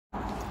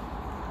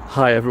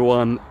Hi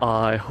everyone,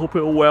 I hope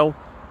you're well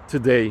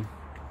today.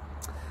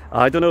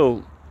 I don't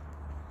know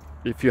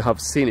if you have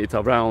seen it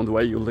around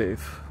where you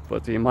live,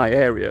 but in my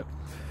area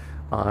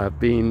I've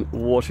been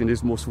watching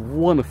this most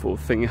wonderful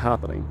thing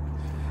happening.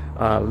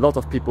 A lot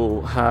of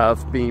people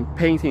have been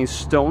painting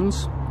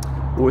stones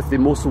with the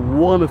most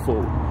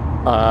wonderful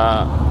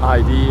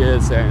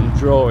ideas and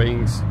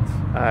drawings,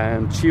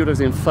 and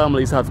children and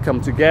families have come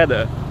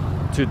together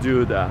to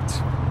do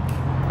that.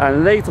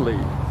 And lately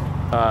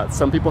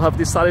some people have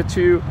decided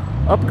to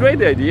upgrade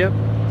the idea,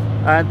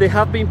 and they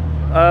have been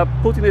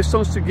putting the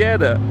stones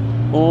together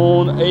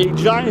on a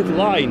giant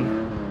line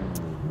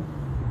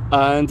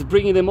and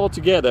bringing them all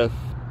together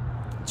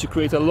to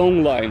create a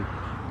long line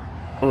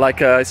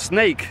like a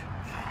snake,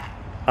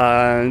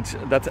 and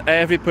that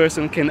every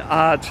person can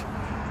add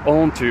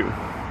onto.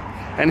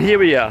 And here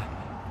we are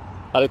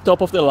at the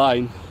top of the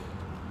line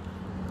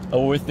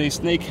with the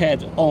snake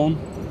head on,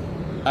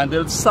 and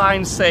the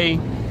sign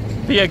saying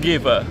 "Be a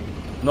giver,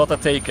 not a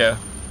taker."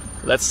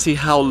 Let's see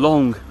how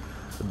long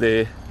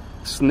the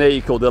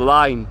snake or the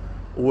line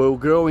will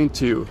grow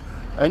into.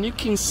 And you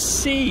can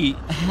see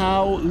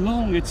how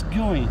long it's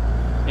going.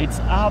 It's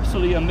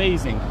absolutely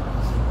amazing.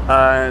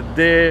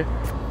 The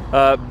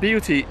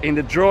beauty in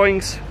the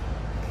drawings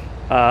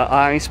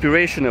are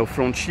inspirational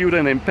from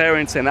children and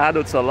parents and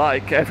adults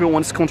alike.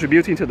 Everyone's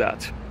contributing to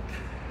that.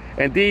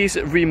 And this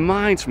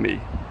reminds me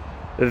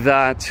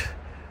that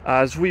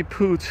as we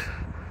put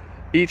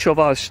each of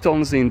our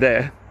stones in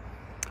there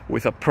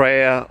with a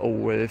prayer or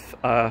with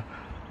a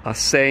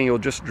saying or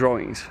just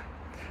drawings,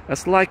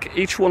 it's like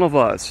each one of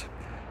us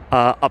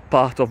are a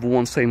part of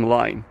one same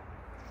line,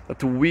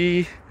 that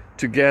we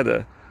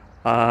together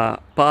are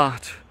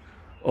part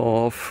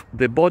of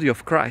the body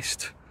of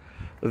Christ.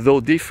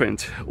 Though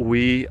different,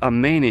 we are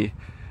many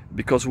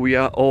because we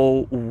are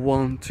all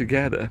one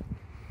together.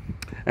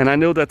 And I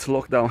know that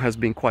lockdown has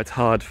been quite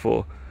hard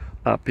for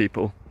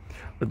people.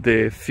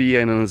 The fear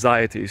and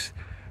anxieties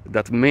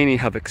that many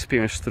have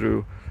experienced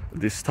through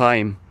this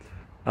time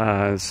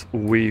as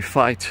we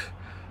fight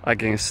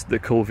against the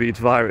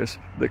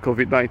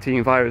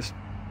COVID-19 virus.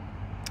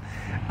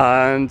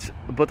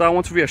 But I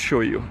want to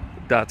reassure you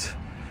that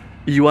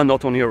you are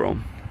not on your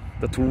own,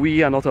 that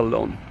we are not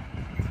alone.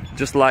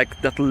 Just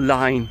like that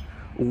line,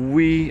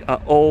 we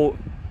are all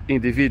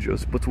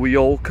individuals, but we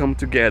all come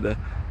together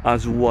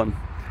as one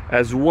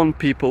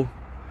people,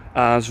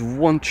 as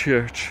one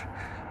church,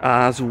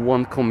 as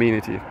one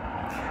community.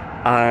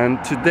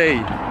 And today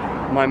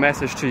my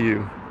message to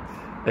you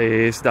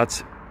is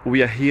that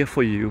we are here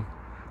for you,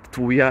 that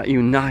we are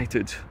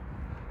united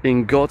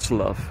in God's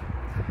love,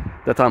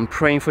 that I'm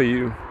praying for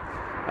you,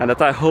 and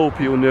that I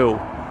hope you know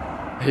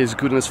His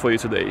goodness for you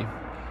today.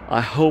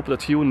 I hope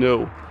that you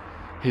know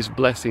His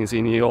blessings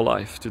in your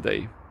life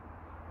today.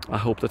 I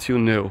hope that you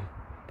know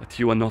that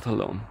you are not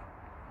alone.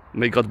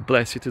 May God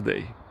bless you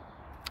today.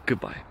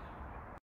 Goodbye.